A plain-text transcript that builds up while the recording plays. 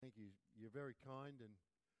You're very kind, and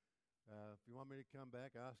if you want me to come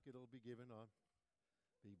back, ask, it'll be given. I'll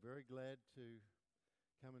be very glad to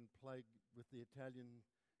come and play with the Italian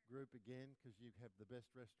group again, because you have the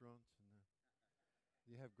best restaurants and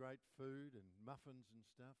you have great food and muffins and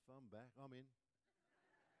stuff. I'm back. I'm in.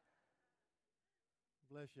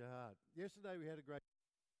 Bless your heart. Yesterday we had a great...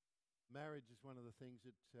 Marriage is one of the things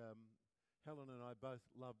that Helen and I both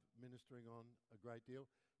love ministering on a great deal.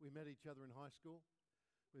 We met each other in high school.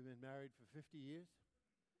 We've been married for 50 years.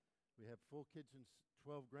 We have 4 kids and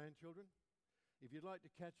 12 grandchildren. If you'd like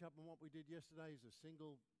to catch up on what we did yesterday, is a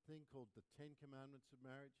single thing called the 10 Commandments of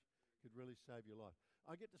Marriage. Could really save your life.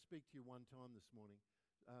 I get to speak to you one time this morning.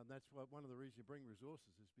 That's why one of the reasons you bring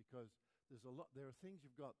resources is because there are things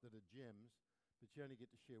you've got that are gems, but you only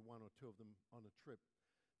get to share 1 or 2 of them on a trip.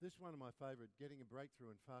 This is one of my favourite, getting a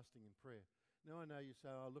breakthrough in fasting and prayer. Now I know you say,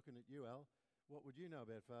 looking at you, Al, what would you know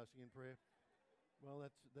about fasting and prayer? Well,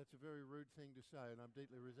 that's a very rude thing to say, and I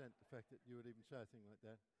deeply resent the fact that you would even say a thing like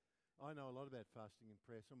that. I know a lot about fasting and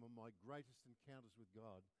prayer. Some of my greatest encounters with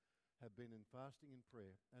God have been in fasting and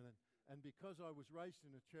prayer. And because I was raised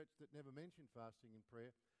in a church that never mentioned fasting and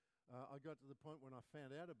prayer, I got to the point when I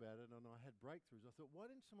found out about it and I had breakthroughs. I thought, why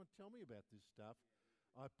didn't someone tell me about this stuff?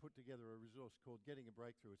 I put together a resource called Getting a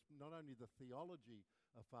Breakthrough. It's not only the theology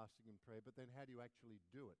of fasting and prayer, but then how do you actually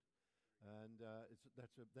do it? And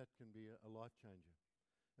that can be a life changer.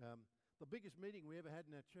 The biggest meeting we ever had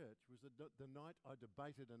in our church was the night I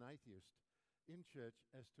debated an atheist in church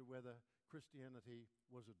as to whether Christianity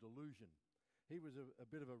was a delusion. He was a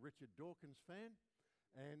bit of a Richard Dawkins fan,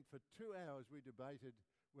 and for 2 hours we debated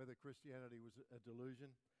whether Christianity was a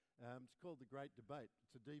delusion. It's called The Great Debate.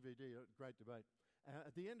 It's a DVD, Great Debate.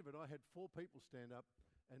 At the end of it, I had 4 people stand up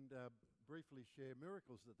and briefly share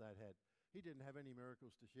miracles that they'd had. He didn't have any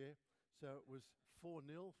miracles to share, so it was 4-0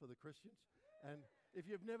 for the Christians. And if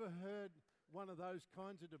you've never heard one of those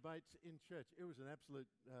kinds of debates in church, it was an absolute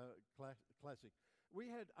classic.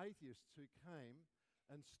 We had atheists who came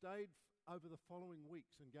and stayed over the following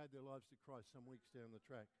weeks and gave their lives to Christ some weeks down the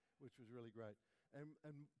track, which was really great. And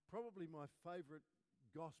probably my favourite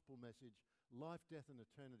gospel message, Life, Death and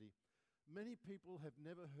Eternity. Many people have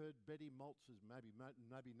never heard Betty Maltz's, maybe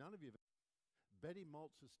none of you have, Betty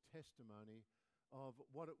Maltz's testimony of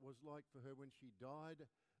what it was like for her when she died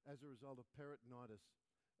as a result of peritonitis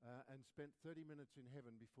and spent 30 minutes in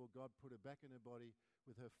heaven before God put her back in her body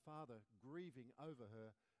with her father grieving over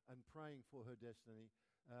her and praying for her destiny.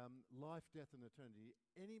 Life, death and eternity.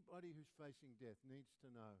 Anybody who's facing death needs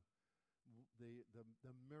to know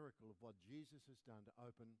the miracle of what Jesus has done to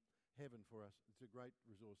open heaven for us. It's a great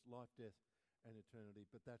resource, life, death and eternity,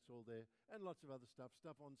 but that's all there. And lots of other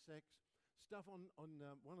stuff on sex, stuff on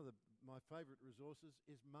one of my favourite resources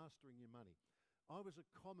is mastering your money. I was a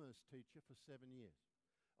commerce teacher for 7 years.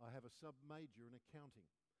 I have a sub-major in accounting,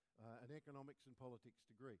 an economics and politics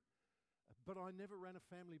degree. But I never ran a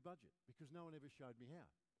family budget because no one ever showed me how.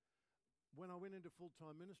 When I went into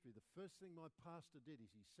full-time ministry, the first thing my pastor did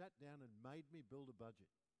is he sat down and made me build a budget.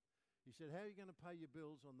 He said, how are you going to pay your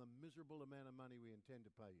bills on the miserable amount of money we intend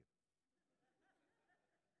to pay you?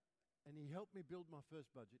 And he helped me build my first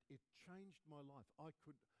budget. It changed my life.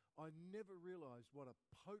 I never realized what a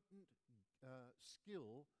potent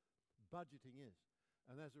skill budgeting is.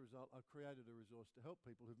 And as a result, I've created a resource to help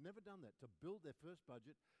people who've never done that, to build their first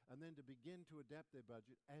budget and then to begin to adapt their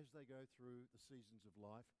budget as they go through the seasons of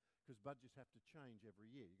life, because budgets have to change every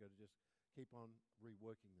year. You've got to just keep on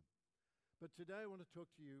reworking them. But today I want to talk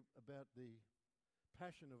to you about the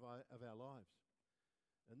passion of our lives.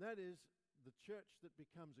 And that is the church that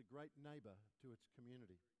becomes a great neighbour to its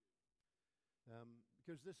community.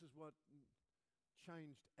 Because this is what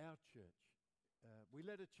changed our church. We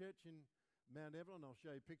led a church in Mount Evelyn. I'll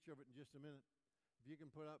show you a picture of it in just a minute. If you can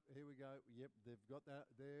put up, here we go. Yep, they've got that.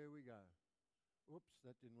 There we go. Oops,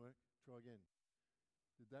 that didn't work. Try again.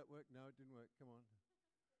 Did that work? No, it didn't work. Come on.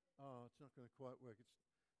 Oh, it's not going to quite work. It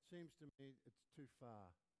seems to me it's too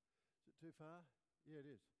far. Is it too far? Yeah, it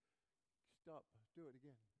is. Stop. Do it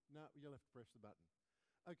again. No, you'll have to press the button.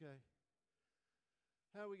 Okay.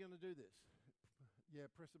 How are we going to do this?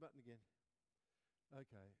 Yeah, press the button again.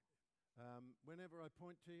 Okay. Whenever I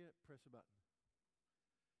point to you, press a button.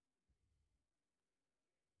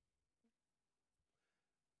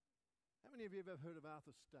 How many of you have ever heard of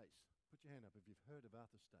Arthur Stace? Put your hand up if you've heard of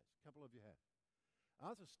Arthur Stace. A couple of you have.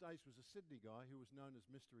 Arthur Stace was a Sydney guy who was known as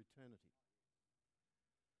Mr. Eternity.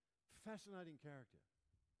 Fascinating character.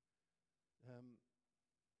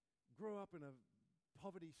 Grew up in a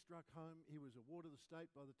poverty-struck home. He was a ward of the state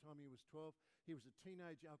by the time he was 12. He was a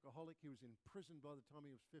teenage alcoholic. He was in prison by the time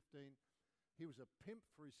he was 15. He was a pimp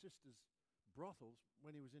for his sister's brothels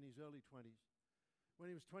when he was in his early 20s. When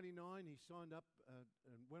he was 29, he signed up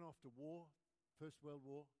and went off to war, First World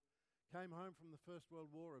War. Came home from the First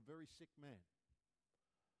World War a very sick man.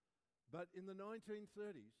 But in the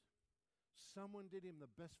 1930s, someone did him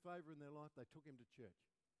the best favor in their life. They took him to church.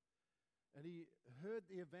 And he heard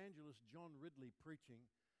the evangelist John Ridley preaching.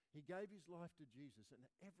 He gave his life to Jesus, and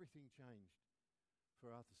everything changed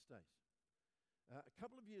for Arthur Stace. A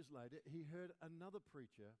couple of years later, he heard another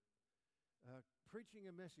preacher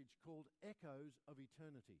preaching a message called Echoes of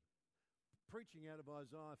Eternity, preaching out of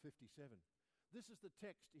Isaiah 57. This is the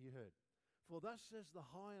text he heard. For thus says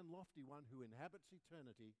the high and lofty one who inhabits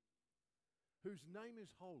eternity, whose name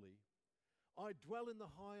is holy, I dwell in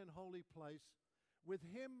the high and holy place with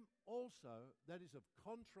him also that is of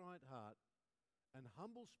contrite heart and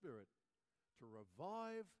humble spirit, to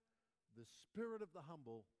revive the spirit of the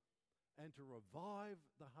humble and to revive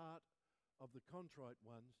the heart of the contrite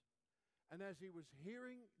ones. And as he was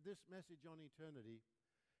hearing this message on eternity,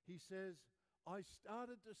 he says, I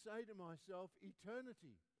started to say to myself,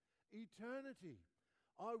 eternity, eternity.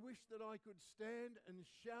 I wish that I could stand and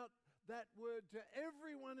shout that word to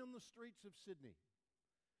everyone on the streets of Sydney.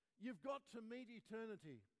 You've got to meet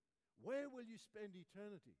eternity. Where will you spend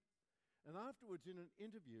eternity? And afterwards, in an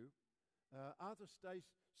interview, Arthur Stace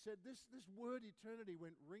said, this word eternity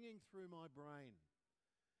went ringing through my brain.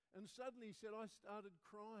 And suddenly he said, I started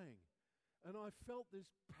crying. And I felt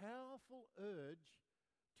this powerful urge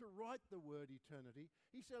to write the word eternity.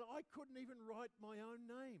 He said, I couldn't even write my own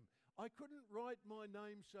name. I couldn't write my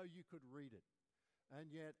name so you could read it. And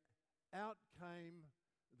yet, out came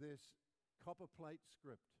this copper plate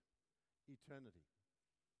script, eternity.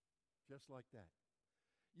 Just like that.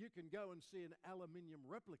 You can go and see an aluminium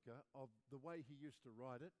replica of the way he used to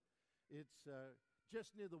write it. It's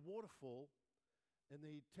just near the waterfall in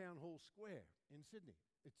the Town Hall Square in Sydney.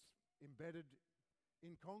 It's embedded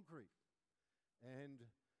in concrete. And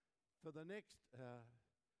for the next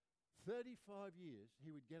 35 years,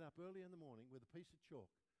 he would get up early in the morning with a piece of chalk,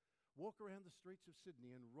 walk around the streets of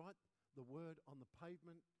Sydney and write the word on the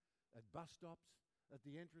pavement, at bus stops, at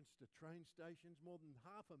the entrance to train stations. More than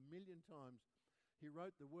 500,000 times he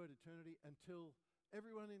wrote the word eternity until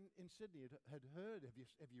everyone in Sydney had heard.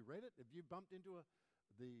 Have you read it? Have you bumped into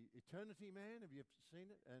the Eternity Man? Have you seen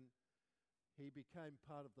it? And he became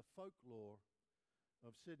part of the folklore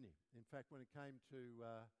of Sydney. In fact, when it came to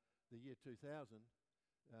the year 2000,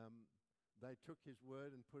 they took his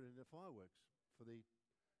word and put it into fireworks for the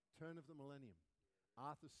turn of the millennium.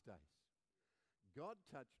 Arthur Stace. God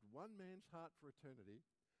touched one man's heart for eternity,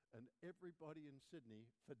 and everybody in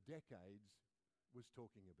Sydney for decades was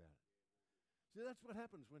talking about it. See, that's what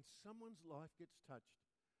happens when someone's life gets touched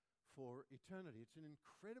for eternity. It's an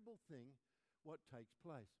incredible thing what takes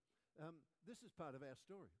place. This is part of our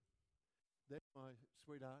story. That's my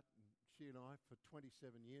sweetheart, and she and I, for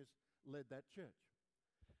 27 years, led that church.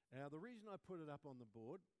 Now, the reason I put it up on the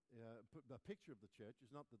board, put the picture of the church,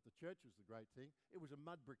 is not that the church was the great thing. It was a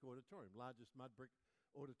mud brick auditorium, largest mud brick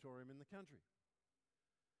auditorium in the country.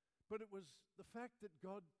 But it was the fact that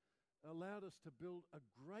God allowed us to build a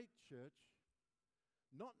great church,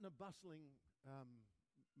 not in a bustling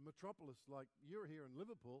metropolis like you're here in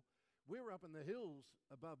Liverpool. We were up in the hills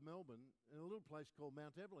above Melbourne in a little place called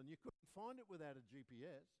Mount Evelyn. You couldn't find it without a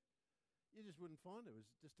GPS. You just wouldn't find it. It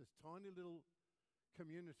was just a tiny little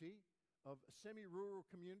community of a semi-rural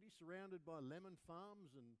community surrounded by lemon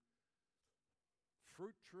farms and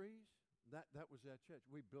fruit trees. That was our church.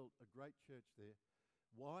 We built a great church there.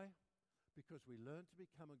 Why? Because we learned to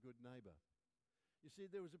become a good neighbor. You see,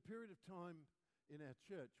 there was a period of time in our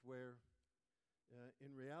church where,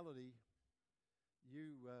 in reality,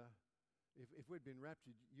 if we'd been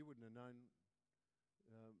raptured, you wouldn't have known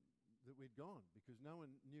that we'd gone, because no one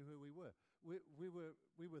knew who we were. We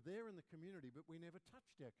were there in the community, but we never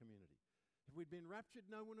touched our community. If we'd been raptured,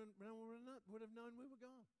 no one would have known we were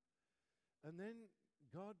gone. And then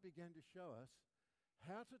God began to show us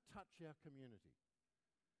how to touch our community.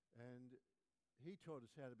 And he taught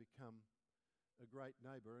us how to become a great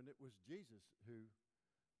neighbor. And it was Jesus who,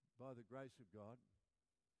 by the grace of God,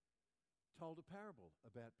 told a parable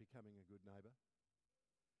about becoming a good neighbor.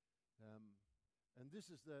 And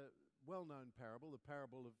this is the well-known parable, the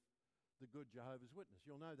parable of the good Jehovah's Witness.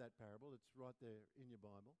 You'll know that parable. It's right there in your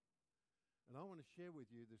Bible. And I want to share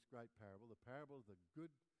with you this great parable, the parable of the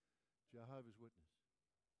good Jehovah's Witness.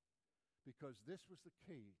 Because this was the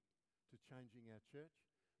key to changing our church.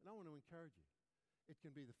 And I want to encourage you. It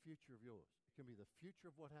can be the future of yours. It can be the future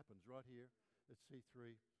of what happens right here at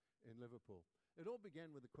C3 in Liverpool. It all began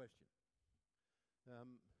with a question.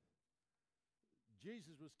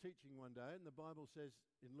 Jesus was teaching one day, and the Bible says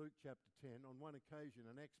in Luke chapter 10, on one occasion,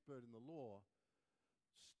 an expert in the law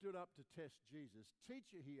stood up to test Jesus.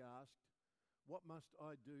 Teacher, he asked, what must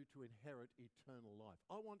I do to inherit eternal life?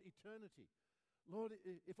 I want eternity. Lord,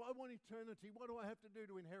 if I want eternity, what do I have to do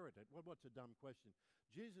to inherit it? Well, what's a dumb question?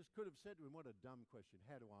 Jesus could have said to him, what a dumb question.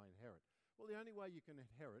 How do I inherit? Well, the only way you can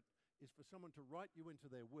inherit is for someone to write you into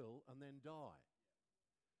their will and then die.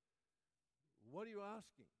 What are you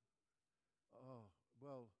asking? Oh,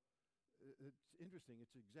 well, it's interesting.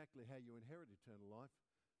 It's exactly how you inherit eternal life.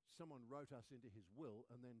 Someone wrote us into his will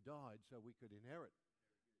and then died so we could inherit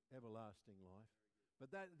everlasting life.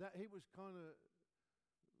 But that he was kind of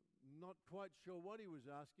not quite sure what he was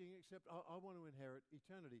asking, except I want to inherit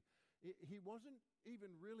eternity. He wasn't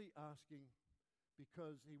even really asking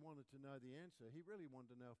because he wanted to know the answer. He really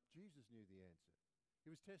wanted to know if Jesus knew the answer.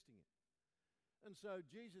 He was testing it. And so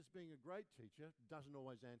Jesus, being a great teacher, doesn't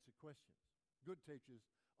always answer questions. Good teachers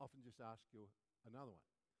often just ask you another one.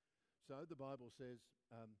 So the Bible says,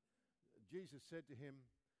 Jesus said to him,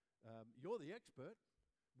 you're the expert.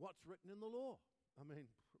 What's written in the law? I mean,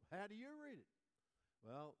 how do you read it?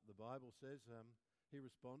 Well, the Bible says, he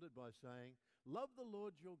responded by saying, love the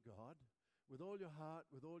Lord your God with all your heart,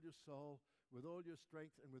 with all your soul, with all your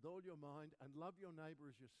strength, and with all your mind, and love your neighbor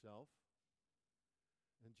as yourself.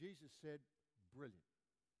 And Jesus said, brilliant.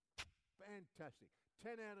 Fantastic.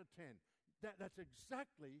 10 out of 10. That's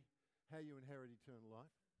exactly how you inherit eternal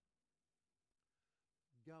life.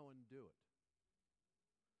 Go and do it.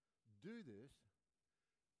 Do this,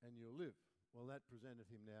 and you'll live. Well, that presented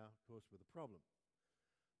him now, of course, with a problem.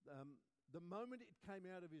 The moment it came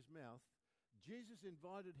out of his mouth, Jesus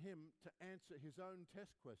invited him to answer his own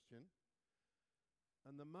test question.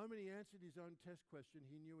 And the moment he answered his own test question,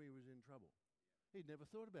 he knew he was in trouble. He'd never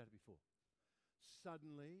thought about it before.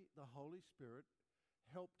 Suddenly, the Holy Spirit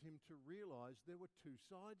helped him to realize there were two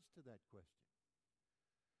sides to that question.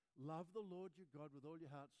 Love the Lord your God with all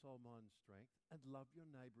your heart, soul, mind, and strength, and love your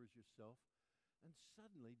neighbor as yourself. And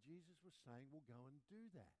suddenly Jesus was saying, well, go and do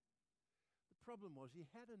that. The problem was he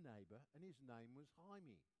had a neighbor, and his name was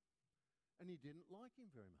Jaime. And he didn't like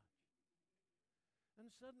him very much.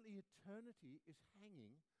 And suddenly eternity is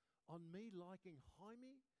hanging on me liking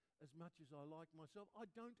Jaime as much as I like myself. I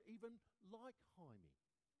don't even like Jaime.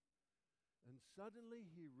 And suddenly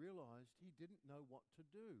he realized he didn't know what to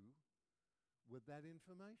do with that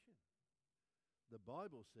information. The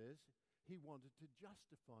Bible says he wanted to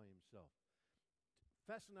justify himself.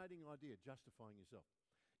 Fascinating idea, justifying yourself.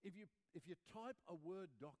 If you type a Word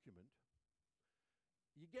document,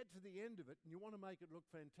 you get to the end of it and you want to make it look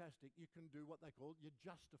fantastic, you can do what they call, you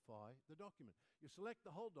justify the document. You select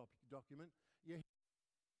the whole document, you hit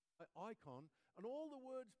the icon, and all the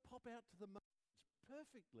words pop out to the margins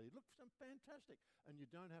perfectly. It looks fantastic. And you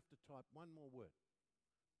don't have to type one more word.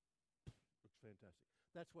 Looks fantastic.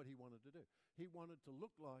 That's what he wanted to do. He wanted to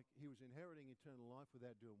look like he was inheriting eternal life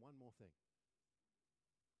without doing one more thing.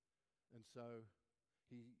 And so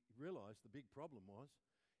he realized the big problem was,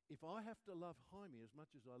 if I have to love Jaime as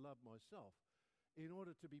much as I love myself in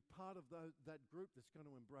order to be part of that group that's going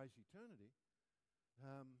to embrace eternity,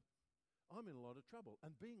 I'm in a lot of trouble.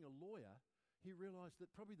 And being a lawyer, he realized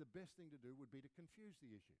that probably the best thing to do would be to confuse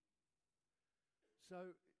the issue.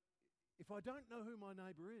 So if I don't know who my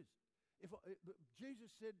neighbor is,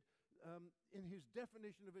 Jesus said in his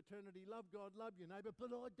definition of eternity, love God, love your neighbor,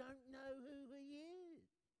 but I don't know who he is.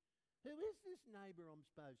 Who is this neighbor I'm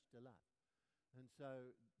supposed to love? And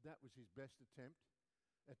so that was his best attempt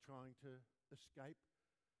at trying to escape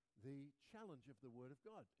the challenge of the Word of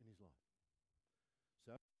God in his life.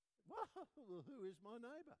 So, well, who is my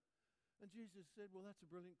neighbor? And Jesus said, well, that's a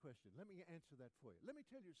brilliant question. Let me answer that for you. Let me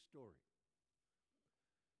tell you a story.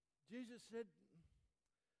 Jesus said,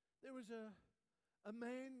 there was a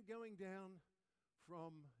man going down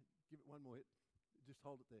from, give it one more hit, just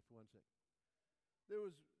hold it there for 1 second.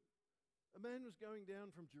 A man was going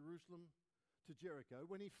down from Jerusalem to Jericho.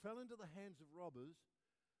 When he fell into the hands of robbers,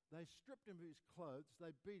 they stripped him of his clothes,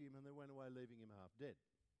 they beat him, and they went away leaving him half dead.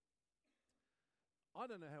 I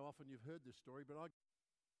don't know how often you've heard this story, but I'd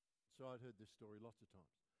heard this story lots of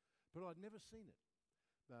times. But I'd never seen it.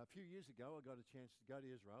 A few years ago, I got a chance to go to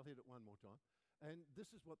Israel, hit it one more time, and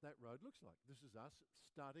this is what that road looks like. This is us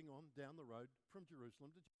starting on down the road from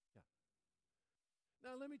Jerusalem to Jericho.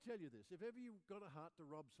 Now, let me tell you this. If ever you've got a heart to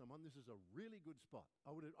rob someone, this is a really good spot. I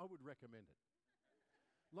would recommend it.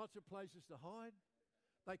 Lots of places to hide.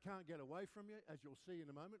 They can't get away from you, as you'll see in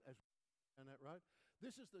a moment, as we go down that road.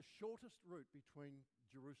 This is the shortest route between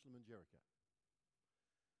Jerusalem and Jericho.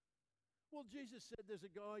 Well, Jesus said there's a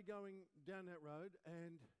guy going down that road,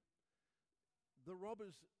 and the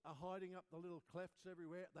robbers are hiding up the little clefts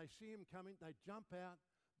everywhere. They see him coming. They jump out.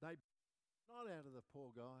 They not out of the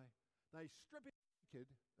poor guy. They strip him naked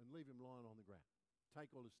and leave him lying on the ground.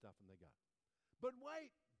 Take all his stuff and they go. But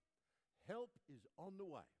wait, help is on the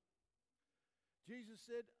way. Jesus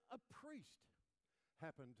said a priest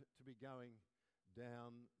happened to be going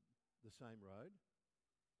down the same road.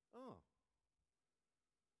 Oh.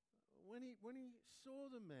 When he saw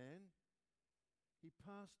the man, he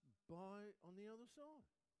passed by on the other side.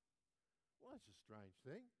 Well, that's a strange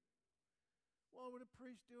thing. Why would a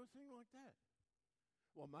priest do a thing like that?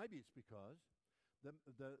 Well, maybe it's because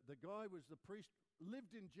the guy was the priest,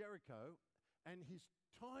 lived in Jericho, and his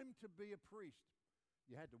time to be a priest,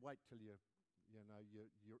 you had to wait till you're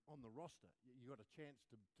on the roster. You got a chance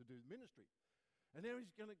to do ministry. And now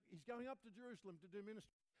he's going up to Jerusalem to do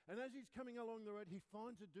ministry. And as he's coming along the road, he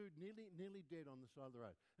finds a dude nearly dead on the side of the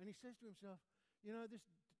road. And he says to himself, this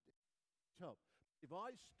help. If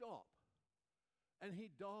I stop and he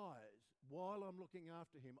dies while I'm looking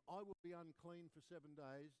after him, I will be unclean for 7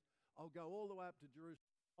 days. I'll go all the way up to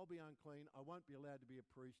Jerusalem. I'll be unclean. I won't be allowed to be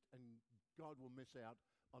a priest, and God will miss out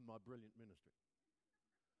on my brilliant ministry.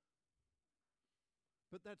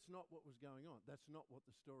 But that's not what was going on. That's not what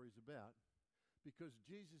the story's about, because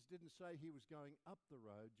Jesus didn't say he was going up the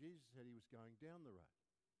road. Jesus said he was going down the road.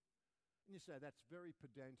 And you say, that's very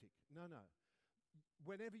pedantic. No.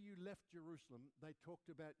 Whenever you left Jerusalem, they talked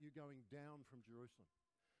about you going down from Jerusalem.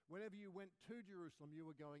 Whenever you went to Jerusalem, you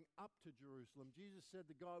were going up to Jerusalem. Jesus said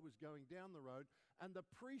the guy was going down the road, and the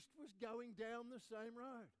priest was going down the same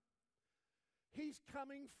road. He's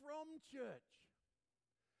coming from church.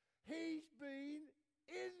 He's been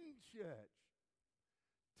in church,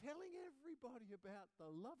 telling everybody about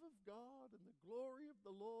the love of God and the glory of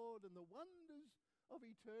the Lord and the wonders of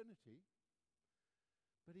eternity.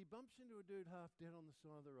 But he bumps into a dude half dead on the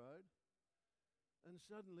side of the road, and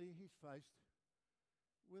suddenly he's faced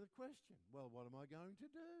with a question. Well, what am I going to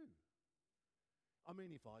do? I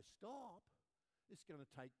mean, if I stop, it's going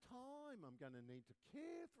to take time. I'm going to need to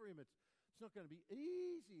care for him. It's not going to be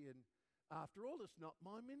easy. And after all, it's not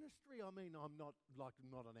my ministry. I mean, I'm not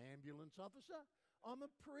an ambulance officer. I'm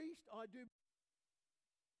a priest. I do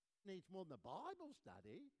needs more than a Bible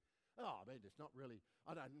study. Oh, I mean, it's not really.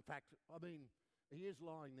 In fact, he is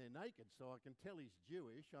lying there naked, so I can tell he's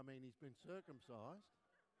Jewish. I mean, he's been circumcised.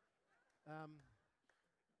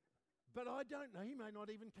 But I don't know. He may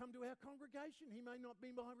not even come to our congregation. He may not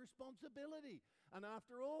be my responsibility. And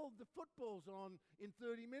after all, the football's on in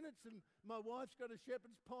 30 minutes, and my wife's got a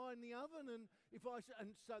shepherd's pie in the oven. And if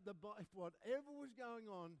whatever was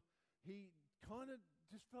going on, he kind of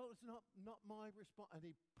just felt it's not my response, and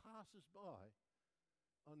he passes by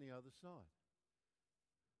on the other side.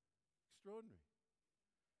 Extraordinary.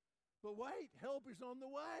 But wait, help is on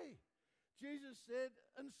the way. Jesus said,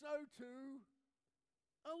 and so too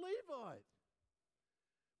a Levite,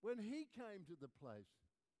 when he came to the place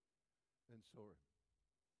and saw him,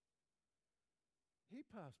 he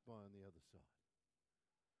passed by on the other side.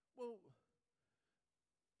 Well,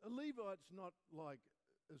 a Levite's not like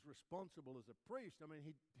as responsible as a priest. I mean,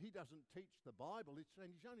 he doesn't teach the Bible.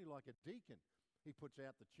 He's only like a deacon. He puts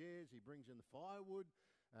out the chairs, he brings in the firewood,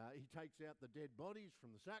 he takes out the dead bodies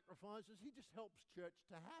from the sacrifices. He just helps church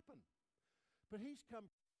to happen. But he's come.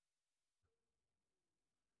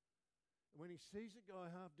 When he sees a guy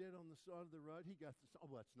half dead on the side of the road, he goes,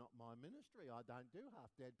 well, it's not my ministry. I don't do half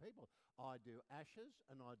dead people. I do ashes,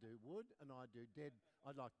 and I do wood, and I do dead.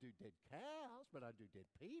 I'd like to do dead cows, but I do dead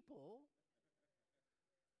people.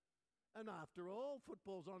 And after all,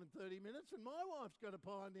 football's on in 30 minutes, and my wife's got a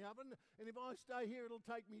pie in the oven, and if I stay here, it'll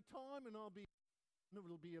take me time, and it'll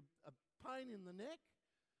be a pain in the neck.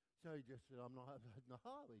 So he just said, I'm not. No,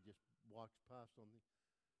 he just walks past on the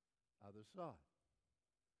other side.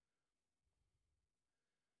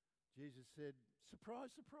 Jesus said,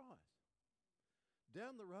 surprise, surprise.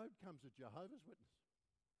 Down the road comes a Jehovah's Witness.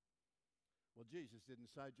 Well, Jesus didn't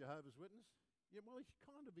say Jehovah's Witness. Yeah, well,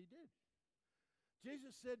 he did.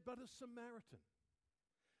 Jesus said, but a Samaritan,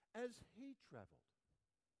 as he traveled,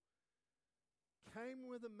 came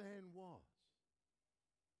where the man was.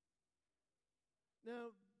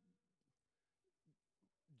 Now,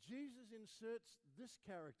 Jesus inserts this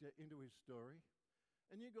character into his story,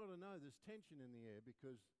 and you've got to know there's tension in the air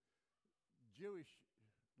because Jewish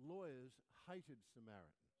lawyers hated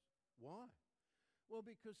Samaritans. Why? Well,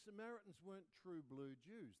 because Samaritans weren't true blue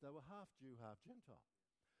Jews. They were half Jew, half Gentile.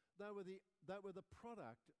 They were the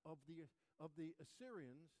product of the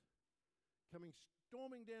Assyrians coming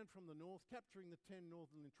storming down from the north, capturing the 10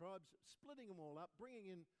 northern tribes, splitting them all up,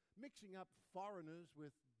 mixing up foreigners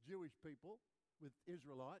with Jewish people, with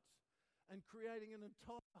Israelites, and creating an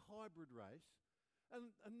entire hybrid race.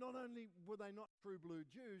 And not only were they not true blue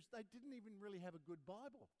Jews, they didn't even really have a good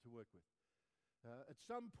Bible to work with. At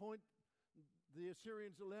some point, the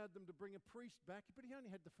Assyrians allowed them to bring a priest back, but he only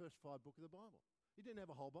had the first 5 books of the Bible. He didn't have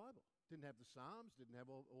a whole Bible. Didn't have the Psalms, didn't have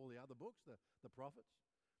all the other books, the prophets.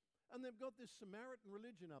 And they've got this Samaritan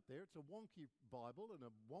religion up there. It's a wonky Bible and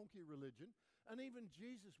a wonky religion. And even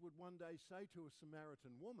Jesus would one day say to a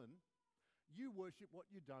Samaritan woman, "You worship what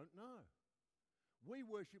you don't know. We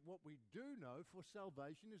worship what we do know, for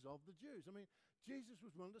salvation is of the Jews." I mean, Jesus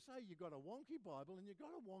was willing to say, you got a wonky Bible and you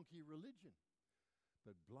got a wonky religion.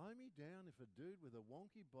 But blow me down if a dude with a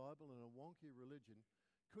wonky Bible and a wonky religion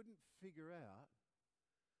couldn't figure out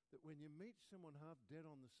that when you meet someone half dead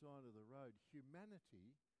on the side of the road,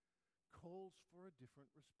 humanity calls for a different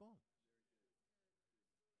response.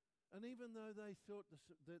 And even though they thought,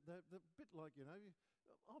 they're a bit like,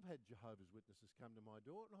 I've had Jehovah's Witnesses come to my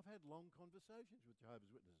door, and I've had long conversations with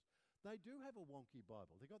Jehovah's Witnesses. They do have a wonky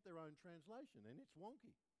Bible. They've got their own translation, and it's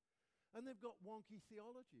wonky. And they've got wonky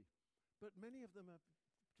theology. But many of them are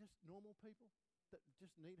just normal people that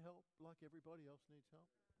just need help like everybody else needs help.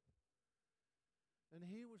 And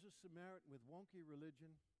here was a Samaritan with wonky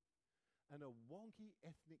religion and a wonky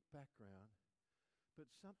ethnic background, but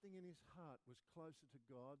something in his heart was closer to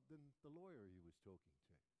God than the lawyer he was talking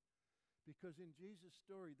to. Because in Jesus'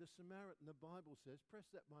 story, the Samaritan, the Bible says, press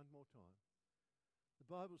that one more time. The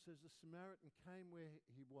Bible says the Samaritan came where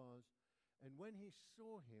he was, and when he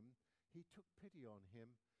saw him, he took pity on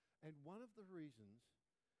him. And one of the reasons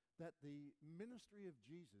that the ministry of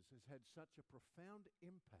Jesus has had such a profound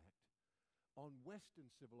impact on Western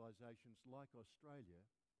civilizations like Australia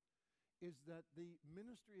is that the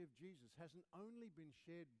ministry of Jesus hasn't only been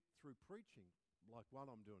shared through preaching, like what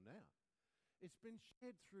I'm doing now. It's been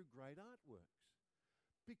shared through great artworks.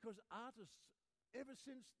 Because artists, ever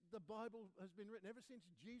since the Bible has been written, ever since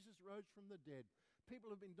Jesus rose from the dead,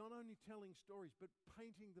 people have been not only telling stories, but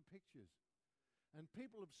painting the pictures. And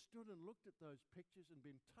people have stood and looked at those pictures and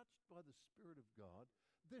been touched by the Spirit of God.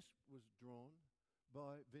 This was drawn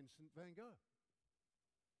by Vincent van Gogh.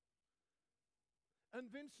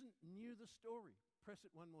 And Vincent knew the story. Press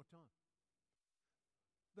it one more time.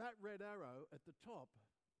 That red arrow at the top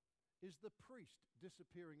is the priest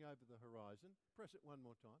disappearing over the horizon. Press it one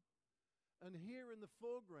more time. And here in the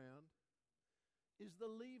foreground is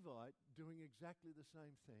the Levite doing exactly the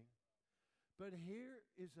same thing. But here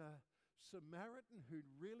is a Samaritan who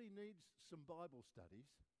really needs some Bible studies,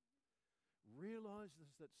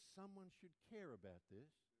 realizes that someone should care about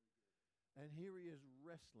this, and here he is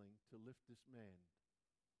wrestling to lift this man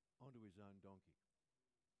onto his own donkey.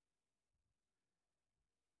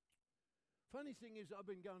 Funny thing is, I've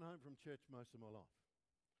been going home from church most of my life.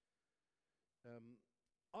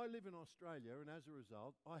 I live in Australia, and as a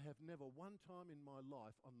result, I have never one time in my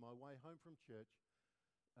life on my way home from church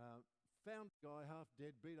found a guy half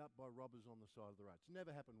dead, beat up by robbers on the side of the road. It's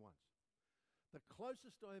never happened once. The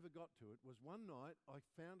closest I ever got to it was one night, one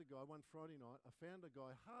Friday night, I found a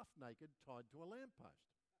guy half naked tied to a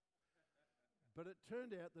lamppost. But it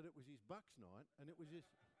turned out that it was his bucks night, and it was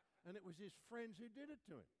his friends who did it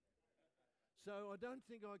to him. So I don't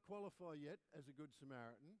think I qualify yet as a good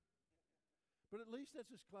Samaritan, but at least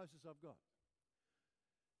that's as close as I've got.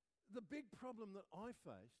 The big problem that I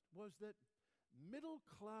faced was that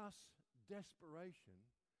middle-class desperation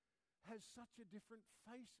has such a different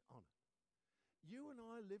face on it. You and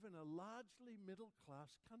I live in a largely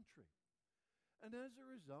middle-class country. And as a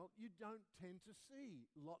result, you don't tend to see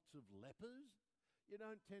lots of lepers. You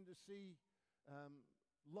don't tend to see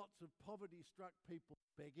lots of poverty-struck people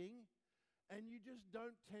begging. And you just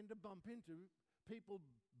don't tend to bump into people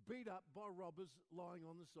beat up by robbers lying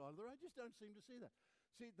on the side of the road. Just don't seem to see that.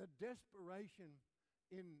 See, the desperation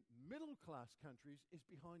in middle-class countries is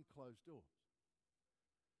behind closed doors.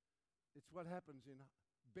 It's what happens in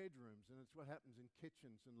bedrooms, and it's what happens in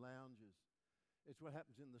kitchens and lounges. It's what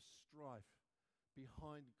happens in the strife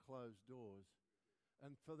behind closed doors.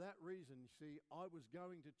 And for that reason, you see, I was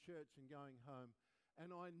going to church and going home,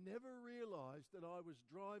 and I never realized that I was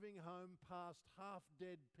driving home past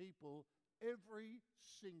half-dead people every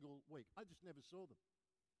single week. I just never saw them.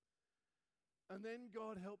 And then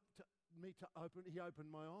God helped He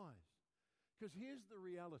opened my eyes. Because here's the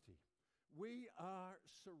reality. We are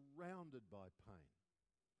surrounded by pain.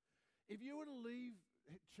 If you were to leave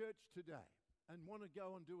church today and want to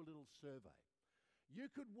go and do a little survey, you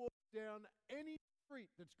could walk down any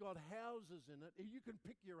street that's got houses in it, and you can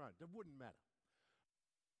pick your own. It wouldn't matter.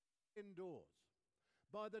 10 doors.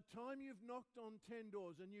 By the time you've knocked on 10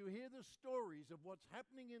 doors and you hear the stories of what's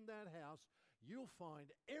happening in that house, you'll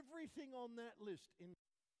find everything on that list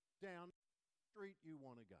down street you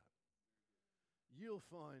want to go, you'll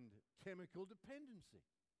find chemical dependency,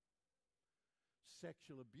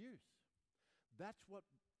 sexual abuse. That's what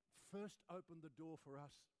first opened the door for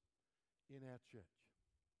us in our church.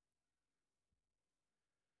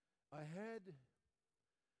 I had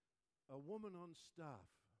a woman on staff.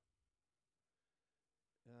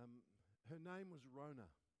 Her name was Rona.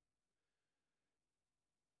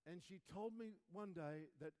 And she told me one day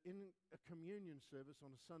that in a communion service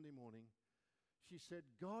on a Sunday morning, she said,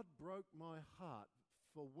 God broke my heart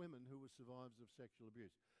for women who were survivors of sexual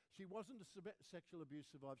abuse. She wasn't a sexual abuse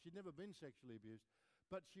survivor. She'd never been sexually abused.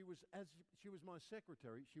 But she was my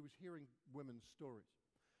secretary, she was hearing women's stories.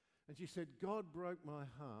 And she said, God broke my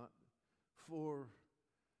heart for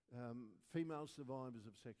female survivors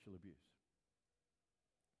of sexual abuse.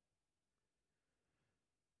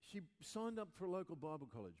 She signed up for a local Bible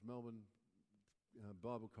college, Melbourne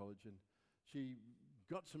Bible College, and she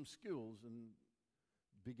got some skills and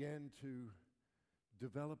began to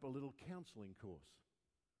develop a little counseling course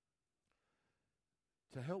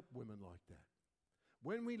to help women like that.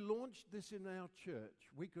 When we launched this in our church,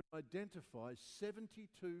 we could identify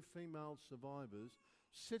 72 female survivors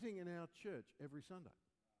sitting in our church every Sunday.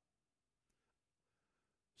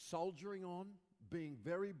 Soldiering on, being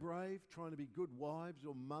very brave, trying to be good wives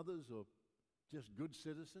or mothers or just good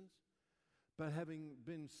citizens, but having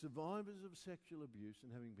been survivors of sexual abuse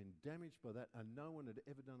and having been damaged by that, and no one had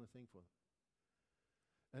ever done a thing for them.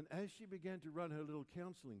 And as she began to run her little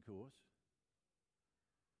counseling course,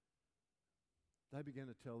 they began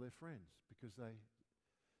to tell their friends, because they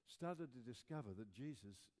started to discover that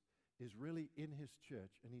Jesus is really in his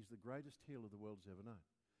church and he's the greatest healer the world's ever known.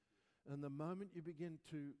 And the moment you begin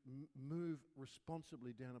to move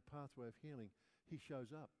responsibly down a pathway of healing, he shows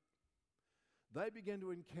up. They began to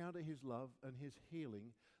encounter his love and his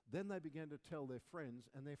healing. Then they began to tell their friends,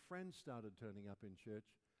 and their friends started turning up in church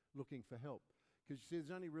looking for help. Because you see,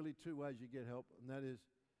 there's only really two ways you get help, and that is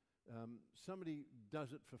somebody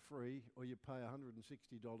does it for free, or you pay $160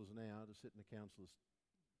 an hour to sit in a counsellor's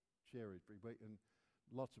chair every week. And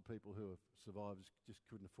lots of people who are survivors just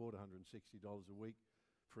couldn't afford $160 a week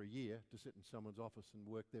for a year to sit in someone's office and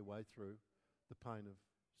work their way through the pain of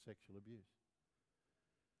sexual abuse.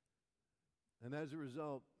 And as a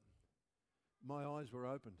result, my eyes were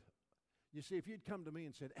opened. You see, if you'd come to me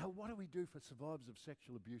and said, Al, what do we do for survivors of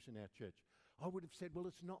sexual abuse in our church? I would have said, well,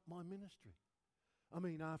 it's not my ministry. I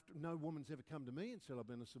mean, after no woman's ever come to me and said,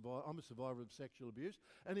 I'm a survivor of sexual abuse.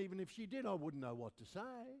 And even if she did, I wouldn't know what to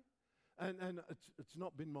say. And it's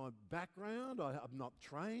not been my background. I'm not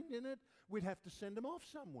trained in it. We'd have to send them off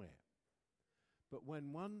somewhere. But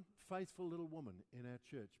when one faithful little woman in our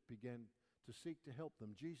church began to seek to help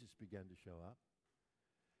them, Jesus began to show up,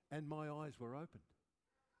 and my eyes were opened.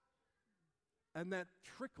 And that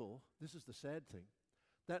trickle, this is the sad thing,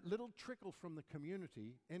 that little trickle from the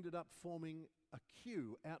community ended up forming a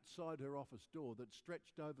queue outside her office door that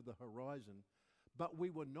stretched over the horizon. But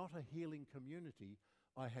we were not a healing community.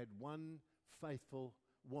 I had one faithful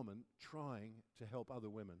woman trying to help other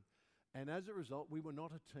women. And as a result, we were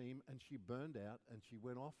not a team, and she burned out and she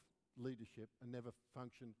went off leadership and never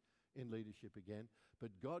functioned in leadership again.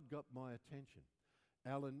 But God got my attention.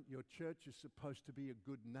 Allan, your church is supposed to be a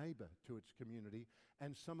good neighbor to its community,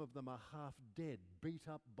 and some of them are half dead, beat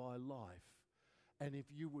up by life. And if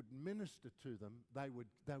you would minister to them, they would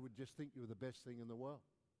just think you were the best thing in the world.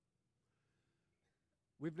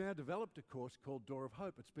 We've now developed a course called Door of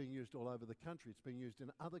Hope. It's being used all over the country. It's being used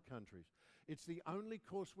in other countries. It's the only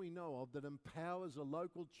course we know of that empowers a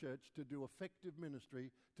local church to do effective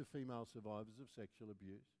ministry to female survivors of sexual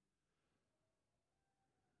abuse.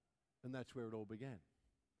 And that's where it all began.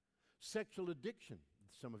 Sexual addiction.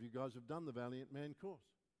 Some of you guys have done the Valiant Man course.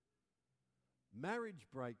 Marriage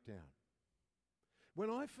breakdown. When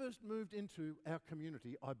I first moved into our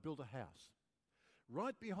community, I built a house.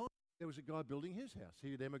 Right behind there was a guy building his house. He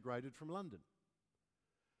had emigrated from London.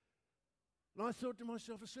 And I thought to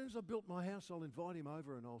myself, as soon as I built my house, I'll invite him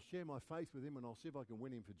over and I'll share my faith with him and I'll see if I can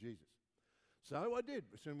win him for Jesus. So I did.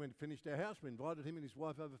 As soon as we finished our house, we invited him and his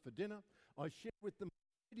wife over for dinner. I shared with them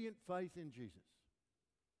obedient faith in Jesus.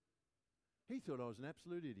 He thought I was an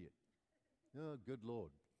absolute idiot. Oh, good Lord.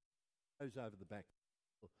 Goes over the back.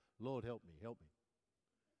 Lord, help me, help me.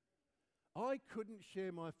 I couldn't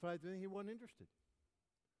share my faith with him. He wasn't interested.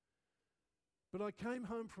 But I came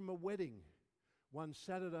home from a wedding one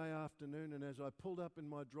Saturday afternoon, and as I pulled up in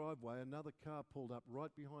my driveway, another car pulled up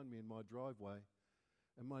right behind me in my driveway,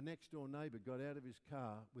 and my next-door neighbour got out of his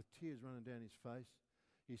car with tears running down his face.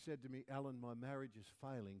 He said to me, Allan, my marriage is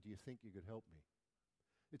failing. Do you think you could help me?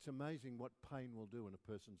 It's amazing what pain will do in a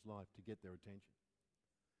person's life to get their attention.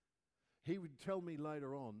 He would tell me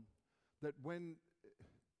later on that when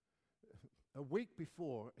a week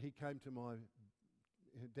before he came to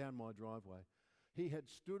down my driveway, he had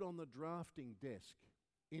stood on the drafting desk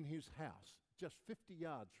in his house, just 50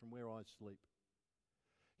 yards from where I sleep.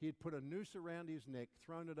 He had put a noose around his neck,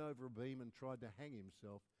 thrown it over a beam, and tried to hang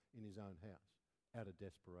himself in his own house out of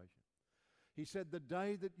desperation. He said, the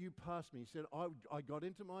day that you passed me, he said, I got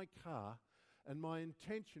into my car and my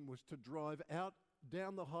intention was to drive out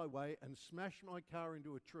down the highway and smash my car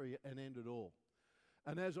into a tree and end it all.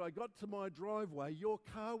 And as I got to my driveway, your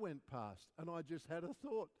car went past, and I just had a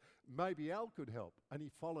thought, maybe Al could help. And he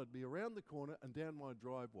followed me around the corner and down my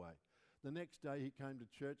driveway. The next day he came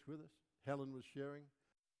to church with us. Helen was sharing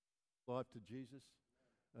life to Jesus.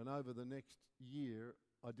 And over the next year,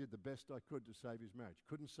 I did the best I could to save his marriage.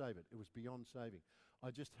 Couldn't save it. It was beyond saving. I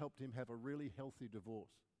just helped him have a really healthy divorce,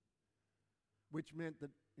 which meant that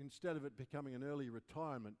instead of it becoming an early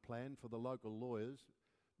retirement plan for the local lawyers,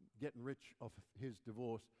 getting rich off his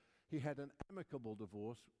divorce, he had an amicable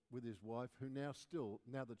divorce with his wife, who now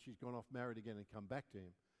that she's gone off married again and come back to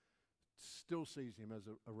him, still sees him as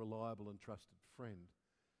a reliable and trusted friend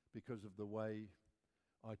because of the way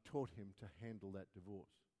I taught him to handle that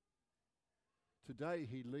divorce. Today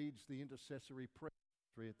he leads the intercessory prayer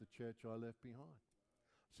ministry at the church I left behind.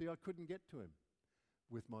 See, I couldn't get to him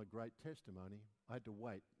with my great testimony. I had to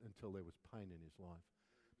wait until there was pain in his life.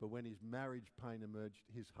 But when his marriage pain emerged,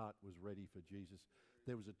 his heart was ready for Jesus.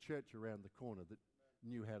 There was a church around the corner that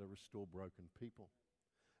knew how to restore broken people.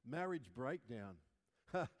 Marriage breakdown.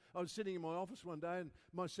 I was sitting in my office one day and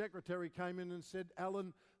my secretary came in and said,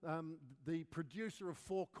 Allan, the producer of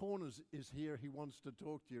Four Corners is here. He wants to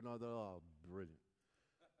talk to you. And I thought, oh, brilliant.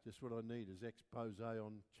 Just what I need is expose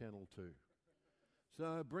on Channel 2. So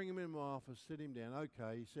I bring him in my office, sit him down.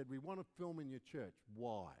 Okay, he said, we want to film in your church.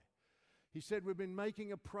 Why? He said, we've been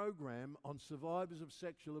making a program on survivors of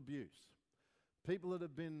sexual abuse, people that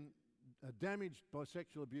have been damaged by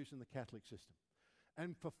sexual abuse in the Catholic system.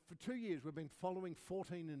 And for 2 years, we've been following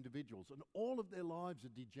 14 individuals, and all of their lives are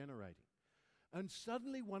degenerating. And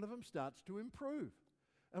suddenly one of them starts to improve.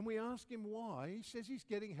 And we ask him why. He says he's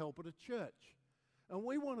getting help at a church. And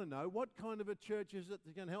we want to know what kind of a church is it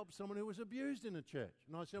that can help someone who was abused in a church.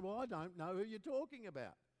 And I said, well, I don't know who you're talking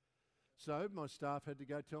about. So my staff had to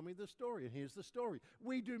go tell me the story, and here's the story.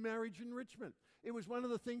 We do marriage enrichment. It was one of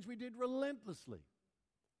the things we did relentlessly.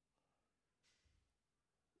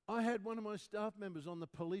 I had one of my staff members on the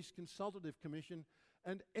Police Consultative Commission,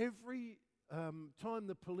 and every time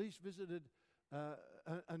the police visited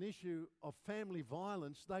an issue of family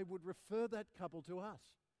violence, they would refer that couple to us.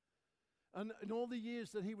 And in all the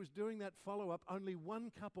years that he was doing that follow-up, only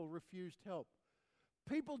one couple refused help.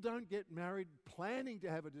 People don't get married planning to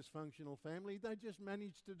have a dysfunctional family. They just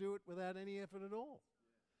manage to do it without any effort at all.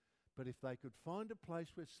 But if they could find a place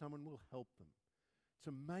where someone will help them, it's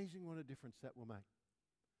amazing what a difference that will make.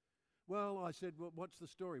 Well, I said, well, what's the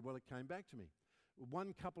story? Well, it came back to me.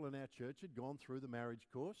 One couple in our church had gone through the marriage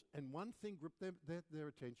course, and one thing gripped their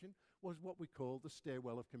attention was what we call the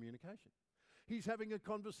stairwell of communication. He's having a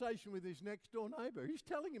conversation with his next door neighbour. He's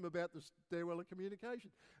telling him about the stairwell of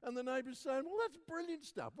communication. And the neighbour's saying, well, that's brilliant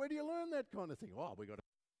stuff. Where do you learn that kind of thing? Oh, we got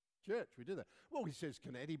a church. We do that. Well, he says,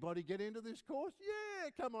 can anybody get into this course? Yeah,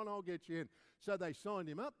 come on, I'll get you in. So they signed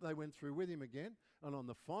him up. They went through with him again. And on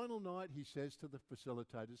the final night, he says to the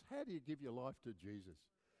facilitators, how do you give your life to Jesus?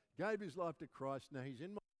 Gave his life to Christ. Now he's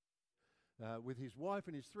in with his wife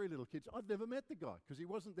and his 3 little kids. I've never met the guy because he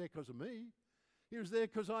wasn't there because of me. He was there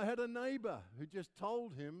because I had a neighbour who just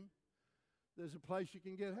told him there's a place you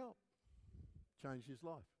can get help. Changed his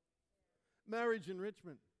life. Marriage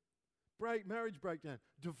enrichment. Marriage breakdown.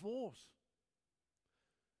 Divorce.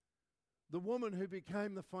 The woman who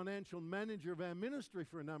became the financial manager of our ministry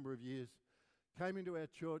for a number of years came into our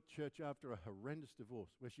church after a horrendous divorce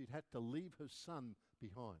where she'd had to leave her son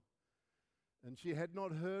behind. And she had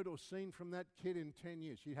not heard or seen from that kid in 10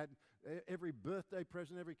 years. She had every birthday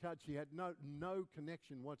present, every card. She had no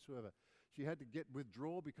connection whatsoever. She had to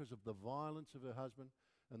withdraw because of the violence of her husband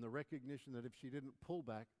and the recognition that if she didn't pull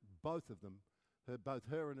back, both of them, both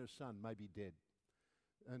her and her son, may be dead.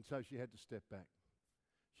 And so she had to step back.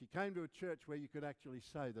 She came to a church where you could actually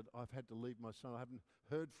say that I've had to leave my son. I haven't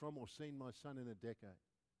heard from or seen my son in a decade.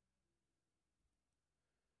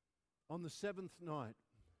 On the 7th night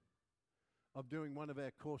of doing one of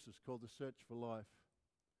our courses called The Search for Life,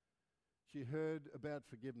 she heard about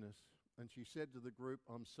forgiveness and she said to the group,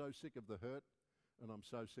 I'm so sick of the hurt and I'm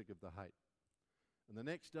so sick of the hate. And the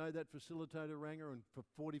next day that facilitator rang her and for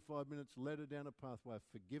 45 minutes led her down a pathway of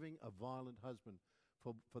forgiving a violent husband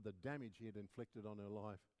for the damage he had inflicted on her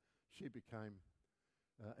life. She became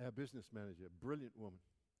our business manager, brilliant woman.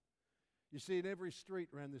 You see, in every street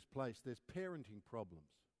around this place, there's parenting problems,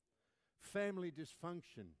 family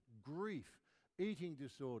dysfunction, grief, eating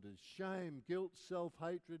disorders, shame, guilt,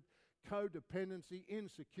 self-hatred, codependency,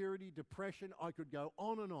 insecurity, depression. I could go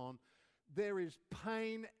on and on. There is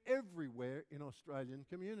pain everywhere in Australian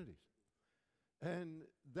communities. And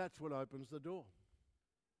that's what opens the door.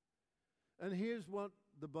 And here's what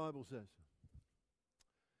the Bible says.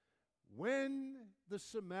 When the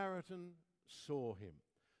Samaritan saw him.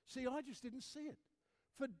 See, I just didn't see it.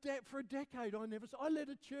 For a decade, I never saw. I led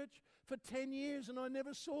a church for 10 years and I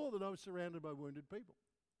never saw that I was surrounded by wounded people.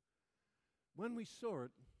 When we saw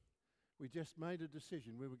it, we just made a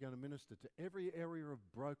decision. We were going to minister to every area of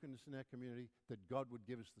brokenness in our community that God would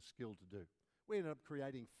give us the skill to do. We ended up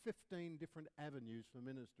creating 15 different avenues for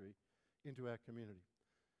ministry into our community.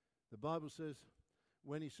 The Bible says,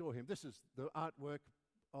 when he saw him, this is the artwork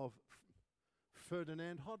of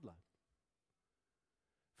Ferdinand Hodler.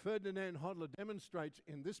 Ferdinand Hodler demonstrates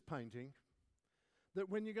in this painting that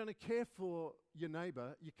when you're going to care for your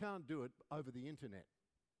neighbour, you can't do it over the internet.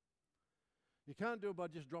 You can't do it by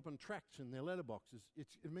just dropping tracts in their letterboxes.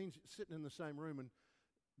 It means sitting in the same room and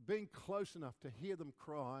being close enough to hear them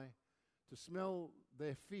cry, to smell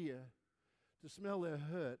their fear, to smell their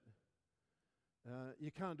hurt.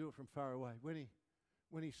 You can't do it from far away.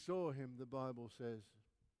 When he saw him, the Bible says,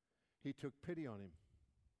 he took pity on him.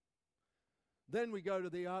 Then we go to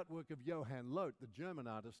the artwork of Johann Loth, the German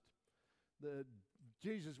artist.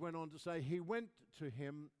 Jesus went on to say, he went to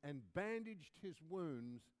him and bandaged his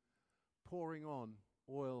wounds, pouring on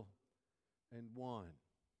oil and wine.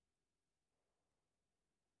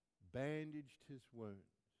 Bandaged his wounds.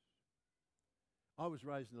 I was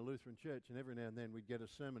raised in a Lutheran church, and every now and then we'd get a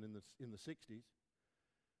sermon in the 60s.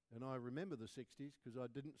 And I remember the 60s because I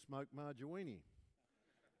didn't smoke margarine.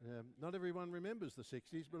 Not everyone remembers the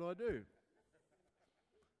 60s, but I do.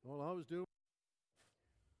 All I was doing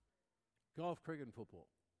golf, cricket and football.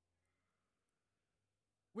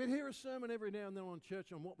 We'd hear a sermon every now and then on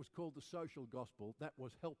church on what was called the social gospel, that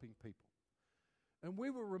was helping people. And we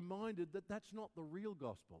were reminded that that's not the real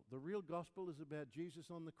gospel. The real gospel is about Jesus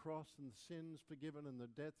on the cross and the sins forgiven and the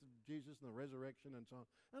death of Jesus and the resurrection and so on.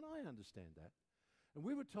 And I understand that. And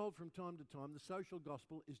we were told from time to time the social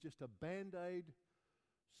gospel is just a Band-Aid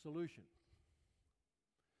solution.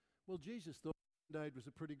 Well, Jesus thought a Band-Aid was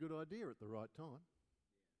a pretty good idea at the right time.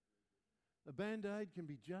 A Band-Aid can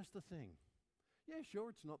be just the thing. Yeah, sure,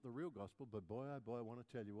 it's not the real gospel, but boy, oh boy, I want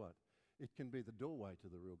to tell you what. It can be the doorway to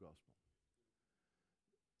the real gospel.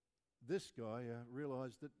 This guy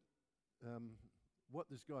realized that what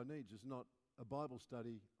this guy needs is not a Bible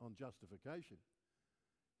study on justification.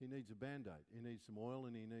 He needs a Band-Aid. He needs some oil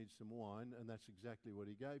and he needs some wine, and that's exactly what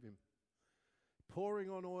he gave him. Pouring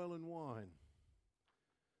on oil and wine.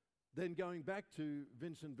 Then going back to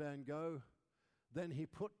Vincent van Gogh, then he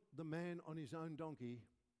put the man on his own donkey,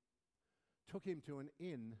 took him to an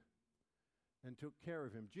inn, and took care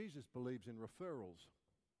of him. Jesus believes in referrals.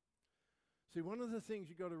 See, one of the things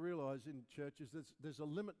you've got to realize in church is there's a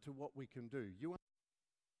limit to what we can do. You're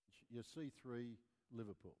C3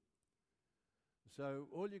 Liverpool. So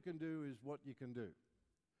all you can do is what you can do.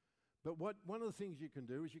 But one of the things you can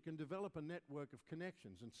do is you can develop a network of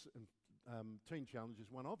connections, and Teen Challenge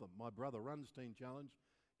is one of them. My brother runs Teen Challenge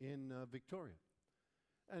in Victoria.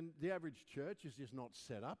 And the average church is just not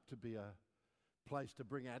set up to be a place to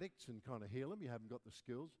bring addicts and kind of heal them. You haven't got the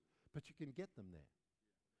skills, but you can get them there.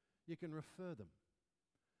 You can refer them.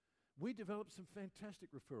 We developed some fantastic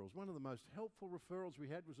referrals. One of the most helpful referrals we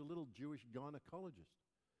had was a little Jewish gynecologist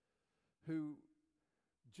who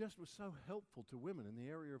just was so helpful to women in the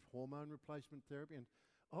area of hormone replacement therapy. And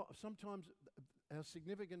sometimes our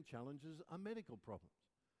significant challenges are medical problems.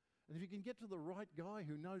 And if you can get to the right guy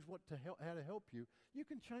who knows how to help you, you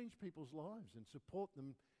can change people's lives and support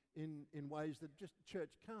them in ways that just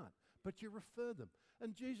church can't. But you refer them.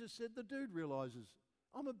 And Jesus said the dude realizes,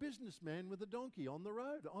 I'm a businessman with a donkey on the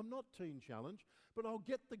road. I'm not Teen Challenge, but I'll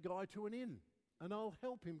get the guy to an inn and I'll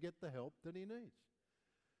help him get the help that he needs.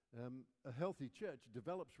 A healthy church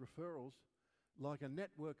develops referrals like a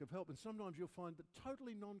network of help. And sometimes you'll find that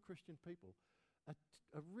totally non-Christian people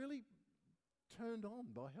are really turned on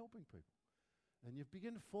by helping people. And you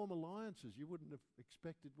begin to form alliances you wouldn't have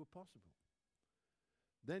expected were possible.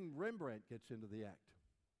 Then Rembrandt gets into the act.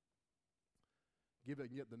 Get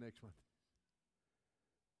the next one.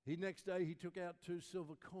 Next day he took out 2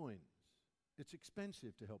 silver coins. It's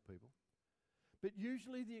expensive to help people. But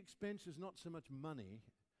usually the expense is not so much money.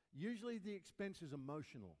 Usually the expense is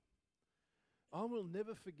emotional. I will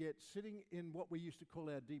never forget sitting in what we used to call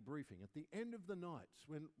our debriefing. At the end of the nights,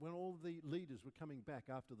 when all the leaders were coming back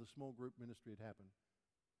after the small group ministry had happened,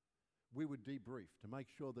 we would debrief to make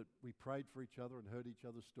sure that we prayed for each other and heard each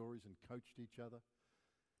other's stories and coached each other.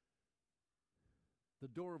 The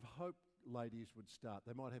Door of Hope ladies would start.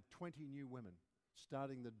 They might have 20 new women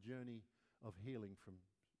starting the journey of healing from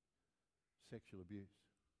sexual abuse.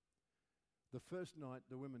 The first night,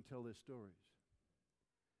 the women tell their stories.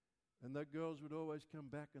 And the girls would always come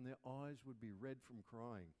back and their eyes would be red from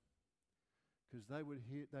crying because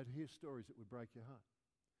they'd hear stories that would break your heart.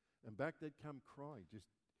 And back they'd come crying, just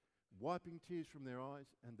wiping tears from their eyes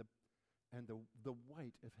and the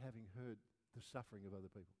weight of having heard the suffering of other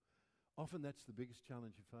people. Often that's the biggest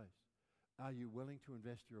challenge you face. Are you willing to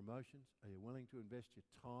invest your emotions? Are you willing to invest your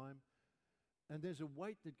time? And there's a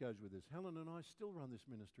weight that goes with this. Helen and I still run this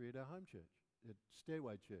ministry at our home church, at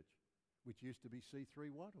Stairway Church, which used to be C3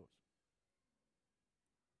 Whitehorse.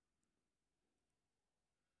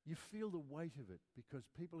 You feel the weight of it because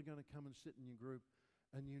people are going to come and sit in your group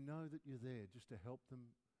and you know that you're there just to help them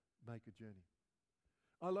make a journey.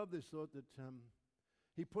 I love this thought that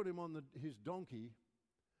he put him on his donkey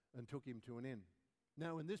and took him to an inn.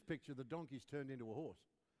 Now in this picture, the donkey's turned into a horse.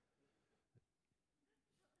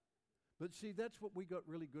 But see, that's what we got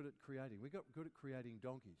really good at creating. We got good at creating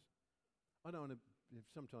donkeys. I don't want to,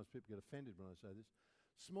 sometimes people get offended when I say this.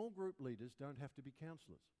 Small group leaders don't have to be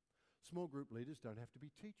counselors. Small group leaders don't have to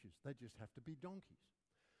be teachers. They just have to be donkeys.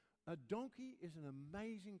 A donkey is an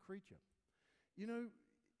amazing creature. You know,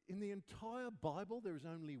 in the entire Bible, there is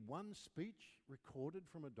only one speech recorded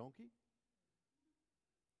from a donkey.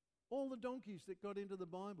 All the donkeys that got into the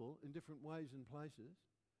Bible in different ways and places,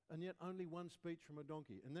 and yet only one speech from a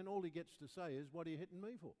donkey. And then all he gets to say is, "What are you hitting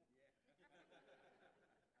me for?"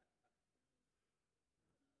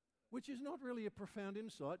 Which is not really a profound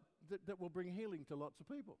insight that will bring healing to lots of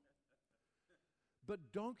people.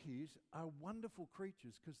 But donkeys are wonderful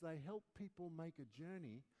creatures because they help people make a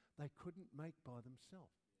journey they couldn't make by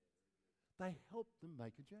themselves. They help them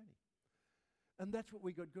make a journey. And that's what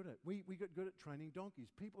we got good at. We got good at training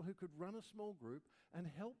donkeys, people who could run a small group and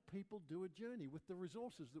help people do a journey with the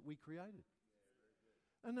resources that we created.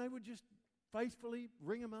 And they would just faithfully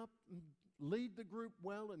ring them up and lead the group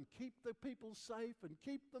well and keep the people safe and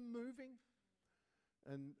keep them moving.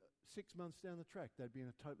 And 6 months down the track, they'd be in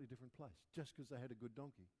a totally different place just because they had a good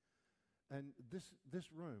donkey. And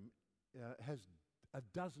this room has a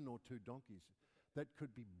dozen or two donkeys that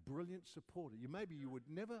could be brilliant supporters. Maybe you would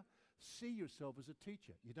never see yourself as a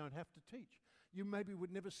teacher. You don't have to teach. You maybe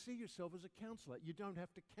would never see yourself as a counselor. You don't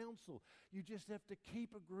have to counsel. You just have to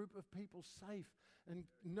keep a group of people safe and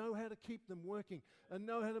know how to keep them working and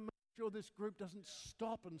know how to make sure this group doesn't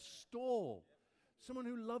stop and stall. Someone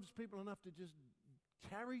who loves people enough to just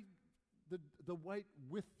carry the weight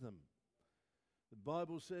with them. The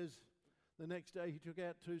Bible says the next day he took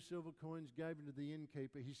out 2 silver coins, gave them to the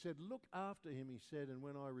innkeeper. He said, "Look after him," he said, "and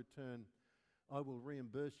when I return, I will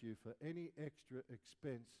reimburse you for any extra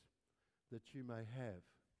expense that you may have."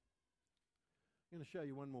 I'm going to show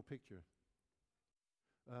you one more picture.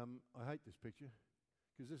 I hate this picture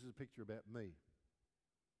because this is a picture about me.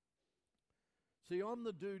 See, I'm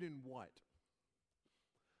the dude in white.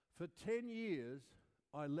 For 10 years,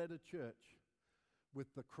 I led a church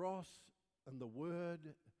with the cross and the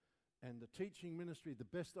word and the teaching ministry, the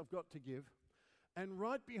best I've got to give. And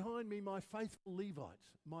right behind me, my faithful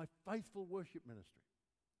Levites, my faithful worship ministry.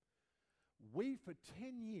 We, for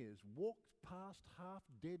 10 years, walked past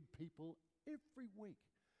half-dead people every week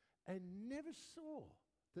and never saw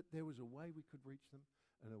that there was a way we could reach them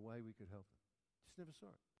and a way we could help them. Just never saw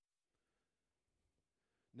it.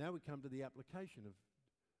 Now we come to the application of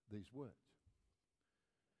these words.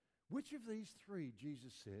 Which of these three,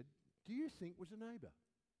 Jesus said, do you think was a neighbor?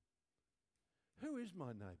 Who is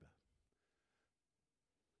my neighbor?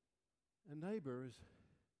 A neighbor is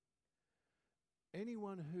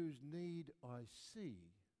anyone whose need I see,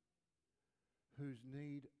 whose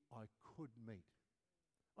need I could meet.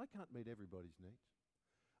 I can't meet everybody's needs.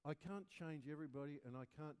 I can't change everybody and I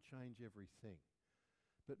can't change everything.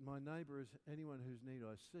 But my neighbor is anyone whose need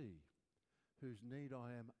I see, whose need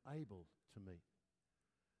I am able to meet.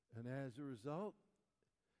 And as a result,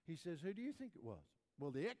 he says, who do you think it was?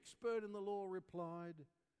 Well, the expert in the law replied,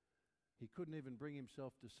 he couldn't even bring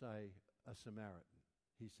himself to say a Samaritan.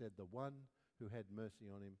 He said, the one who had mercy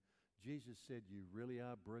on him. Jesus said, you really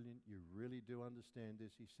are brilliant. You really do understand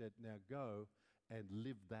this. He said, now go and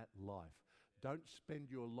live that life. Don't spend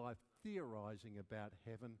your life theorizing about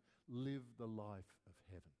heaven. Live the life of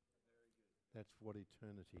heaven. That's what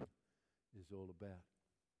eternity is all about.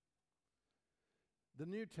 The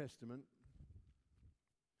New Testament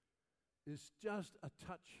is just a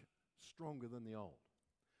touch stronger than the Old.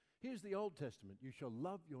 Here's the Old Testament. You shall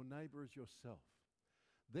love your neighbor as yourself.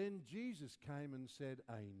 Then Jesus came and said,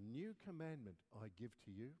 a new commandment I give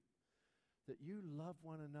to you, that you love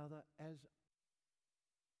one another as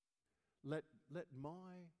let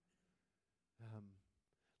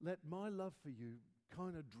my love for you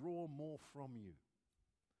kind of draw more from you,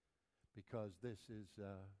 because this is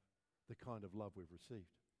the kind of love we've received.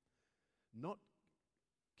 Not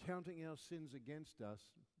counting our sins against us,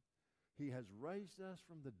 he has raised us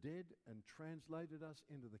from the dead and translated us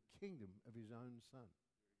into the kingdom of his own Son.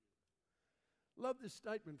 Love this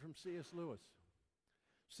statement from C.S. Lewis.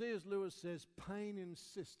 C.S. Lewis says, pain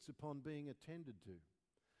insists upon being attended to.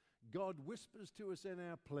 God whispers to us in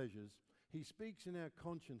our pleasures. He speaks in our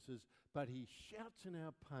consciences, but he shouts in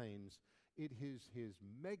our pains. It is his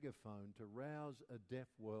megaphone to rouse a deaf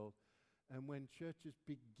world. And when churches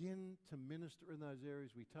begin to minister in those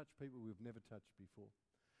areas, we touch people we've never touched before.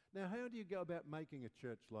 Now, how do you go about making a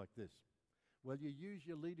church like this? Well, you use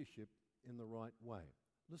your leadership in the right way.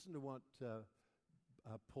 Listen to what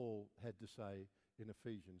Paul had to say in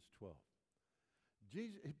Ephesians 12.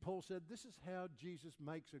 Paul said, this is how Jesus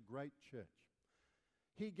makes a great church.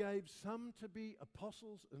 He gave some to be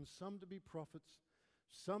apostles and some to be prophets,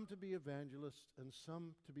 some to be evangelists and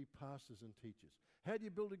some to be pastors and teachers. How do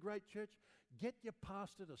you build a great church? Get your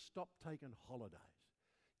pastor to stop taking holidays.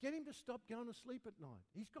 Get him to stop going to sleep at night.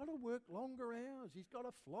 He's got to work longer hours. He's got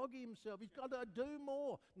to flog himself. He's got to do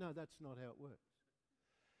more. No, that's not how it works.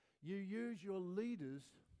 You use your leaders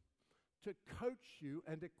to coach you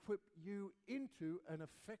and equip you into an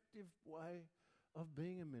effective way of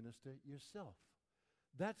being a minister yourself.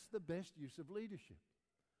 That's the best use of leadership.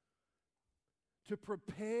 To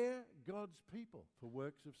prepare God's people for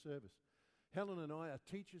works of service. Helen and I are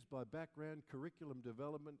teachers by background. Curriculum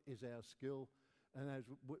development is our skill. And as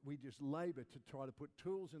we just labor to try to put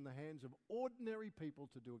tools in the hands of ordinary people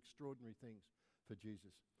to do extraordinary things for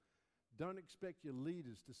Jesus. Don't expect your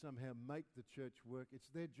leaders to somehow make the church work. It's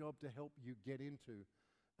their job to help you get into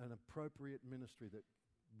an appropriate ministry that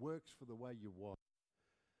works for the way you want,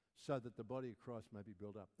 so that the body of Christ may be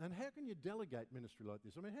built up. And how can you delegate ministry like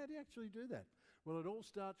this? I mean, how do you actually do that? Well, it all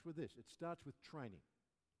starts with this. It starts with training.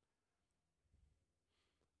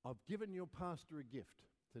 I've given your pastor a gift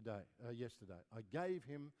yesterday. I gave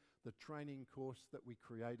him the training course that we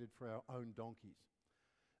created for our own donkeys.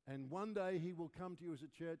 And one day he will come to you as a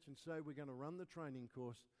church and say, we're going to run the training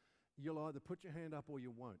course. You'll either put your hand up or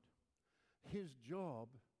you won't. His job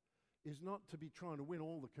is not to be trying to win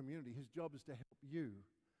all the community. His job is to help you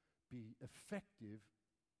be effective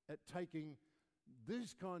at taking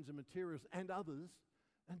these kinds of materials and others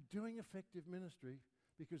and doing effective ministry,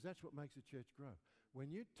 because that's what makes a church grow. When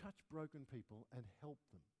you touch broken people and help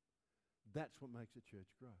them, that's what makes a church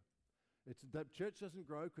grow. The church doesn't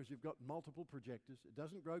grow because you've got multiple projectors. It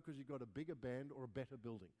doesn't grow because you've got a bigger band or a better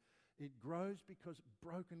building. It grows because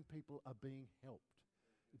broken people are being helped.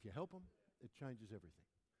 If you help them, it changes everything.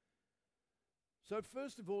 So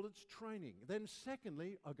first of all, it's training. Then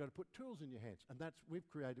secondly, I've got to put tools in your hands. And we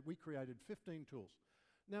created 15 tools.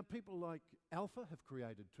 Now, people like Alpha have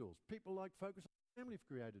created tools. People like Focus on Family have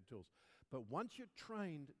created tools. But once you're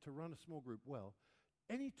trained to run a small group well,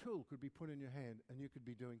 any tool could be put in your hand and you could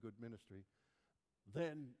be doing good ministry.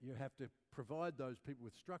 Then you have to provide those people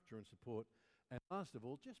with structure and support. And last of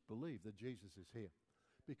all, just believe that Jesus is here.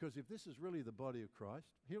 Because if this is really the body of Christ,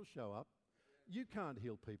 he'll show up. You can't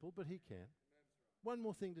heal people, but he can. One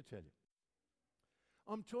more thing to tell you.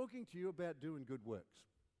 I'm talking to you about doing good works.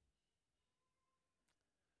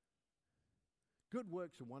 Good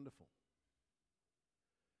works are wonderful.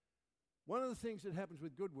 One of the things that happens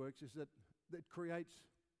with good works is that it creates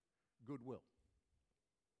goodwill.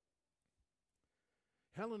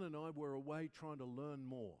 Helen and I were away trying to learn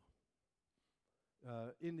more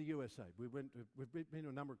in the USA. We've been to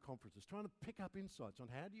a number of conferences trying to pick up insights on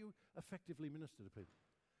how do you effectively minister to people.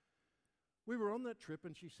 We were on that trip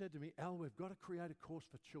and she said to me, Al, we've got to create a course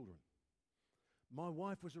for children. My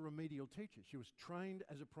wife was a remedial teacher. She was trained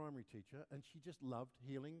as a primary teacher and she just loved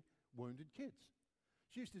healing wounded kids.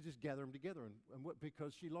 She used to just gather them together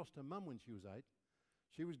because she lost her mum when she was 8.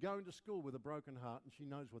 She was going to school with a broken heart and she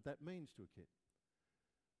knows what that means to a kid.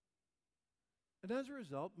 And as a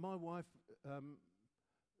result, my wife,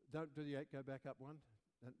 don't do the 8, go back up one.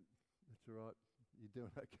 That's all right, you're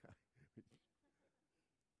doing okay.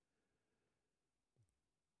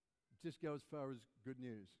 Just go as far as good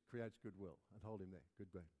news creates goodwill, and hold him there, good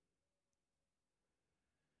man.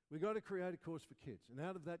 We got to create a course for kids, and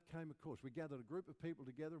out of that came a course. We gathered a group of people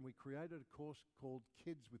together and we created a course called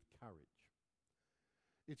Kids with Courage.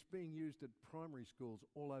 It's being used at primary schools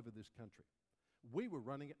all over this country. We were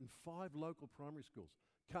running it in 5 local primary schools.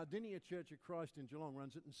 Cardinia Church of Christ in Geelong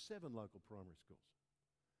runs it in 7 local primary schools.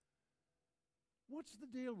 What's the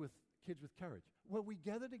deal with Kids with Courage? Well, we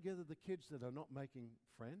gather together the kids that are not making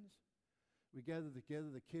friends. We gather together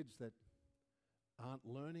the kids that aren't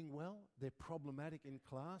learning well. They're problematic in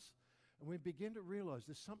class. And we begin to realize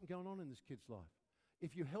there's something going on in this kid's life.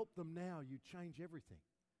 If you help them now, you change everything.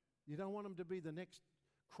 You don't want them to be the next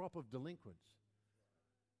crop of delinquents.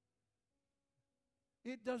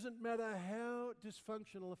 It doesn't matter how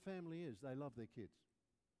dysfunctional a family is, they love their kids.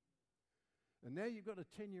 And now you've got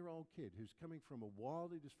a 10-year-old kid who's coming from a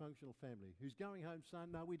wildly dysfunctional family, who's going home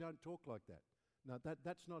saying, no, we don't talk like that. No,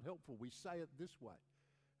 that's not helpful. We say it this way.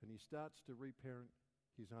 And he starts to reparent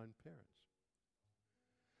his own parents.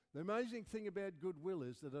 The amazing thing about goodwill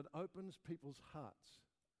is that it opens people's hearts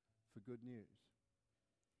for good news.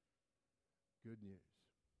 Good news.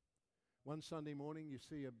 One Sunday morning you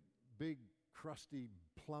see a big, crusty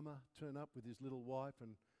plumber turn up with his little wife,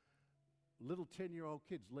 and little 10-year-old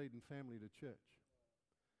kids leading family to church.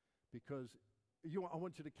 Because I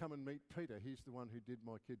want you to come and meet Peter. He's the one who did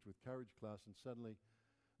my Kids with Courage class, and suddenly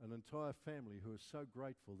an entire family who is so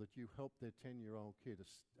grateful that you helped their 10-year-old kid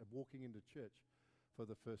walking into church for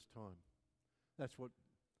the first time. That's what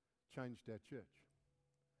changed our church.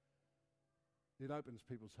 It opens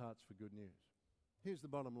people's hearts for good news. Here's the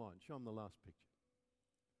bottom line. Show them the last picture.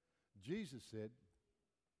 Jesus said,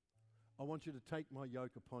 I want you to take my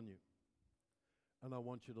yoke upon you, and I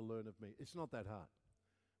want you to learn of me. It's not that hard.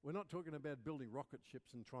 We're not talking about building rocket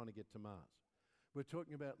ships and trying to get to Mars. We're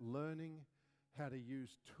talking about learning how to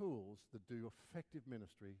use tools that do effective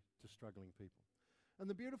ministry to struggling people. And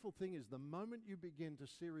the beautiful thing is, the moment you begin to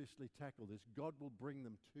seriously tackle this, God will bring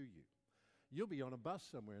them to you. You'll be on a bus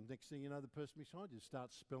somewhere, and next thing you know, the person beside you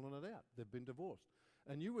starts spilling it out. They've been divorced.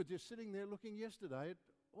 And you were just sitting there looking yesterday at,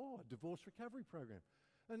 a divorce recovery program.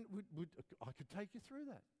 And I could take you through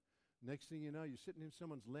that. Next thing you know, you're sitting in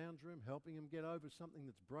someone's lounge room, helping them get over something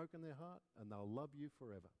that's broken their heart, and they'll love you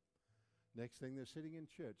forever. Next thing, they're sitting in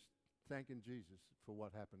church, thanking Jesus for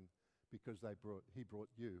what happened because he brought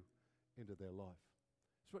you into their life.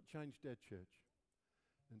 It's what changed our church.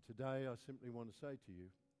 And today, I simply want to say to you,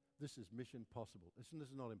 this is mission possible. This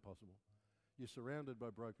is not impossible. You're surrounded by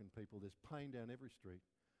broken people. There's pain down every street.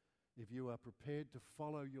 If you are prepared to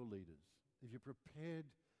follow your leaders, if you're prepared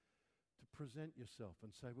to present yourself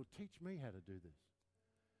and say, well, teach me how to do this,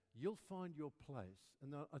 you'll find your place.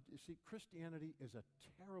 And you see, Christianity is a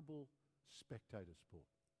terrible spectator sport.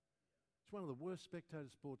 It's one of the worst spectator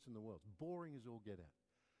sports in the world. Boring as all get out.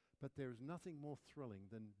 But there is nothing more thrilling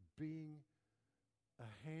than being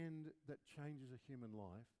a hand that changes a human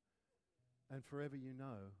life, and forever you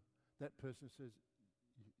know, that person says,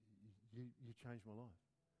 you changed my life.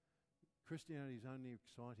 Christianity is only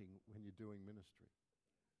exciting when you're doing ministry.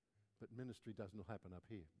 But ministry doesn't happen up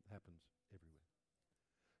here. It happens everywhere.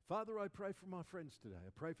 Father, I pray for my friends today. I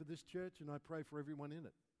pray for this church, and I pray for everyone in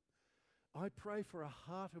it. I pray for a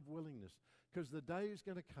heart of willingness, because the day is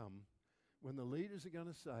going to come when the leaders are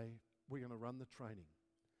going to say, we're going to run the training.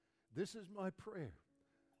 This is my prayer,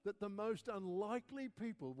 that the most unlikely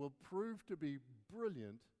people will prove to be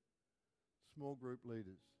brilliant small group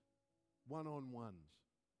leaders, one-on-ones,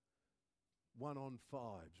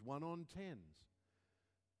 one-on-fives, one-on-tens.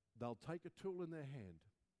 They'll take a tool in their hand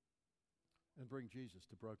and bring Jesus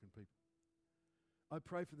to broken people. I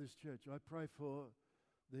pray for this church. I pray for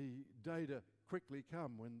the day to quickly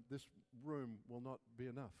come when this room will not be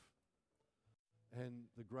enough, and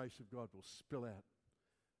the grace of God will spill out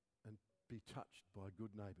and be touched by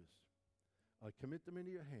good neighbours. I commit them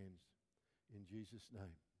into your hands in Jesus'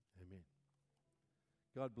 name. Amen.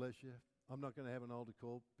 God bless you. I'm not going to have an altar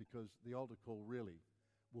call, because the altar call really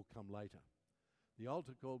will come later. The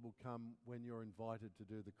altar call will come when you're invited to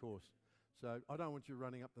do the course. So I don't want you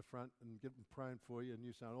running up the front and praying for you and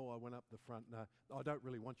you saying, I went up the front. No, I don't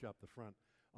really want you up the front.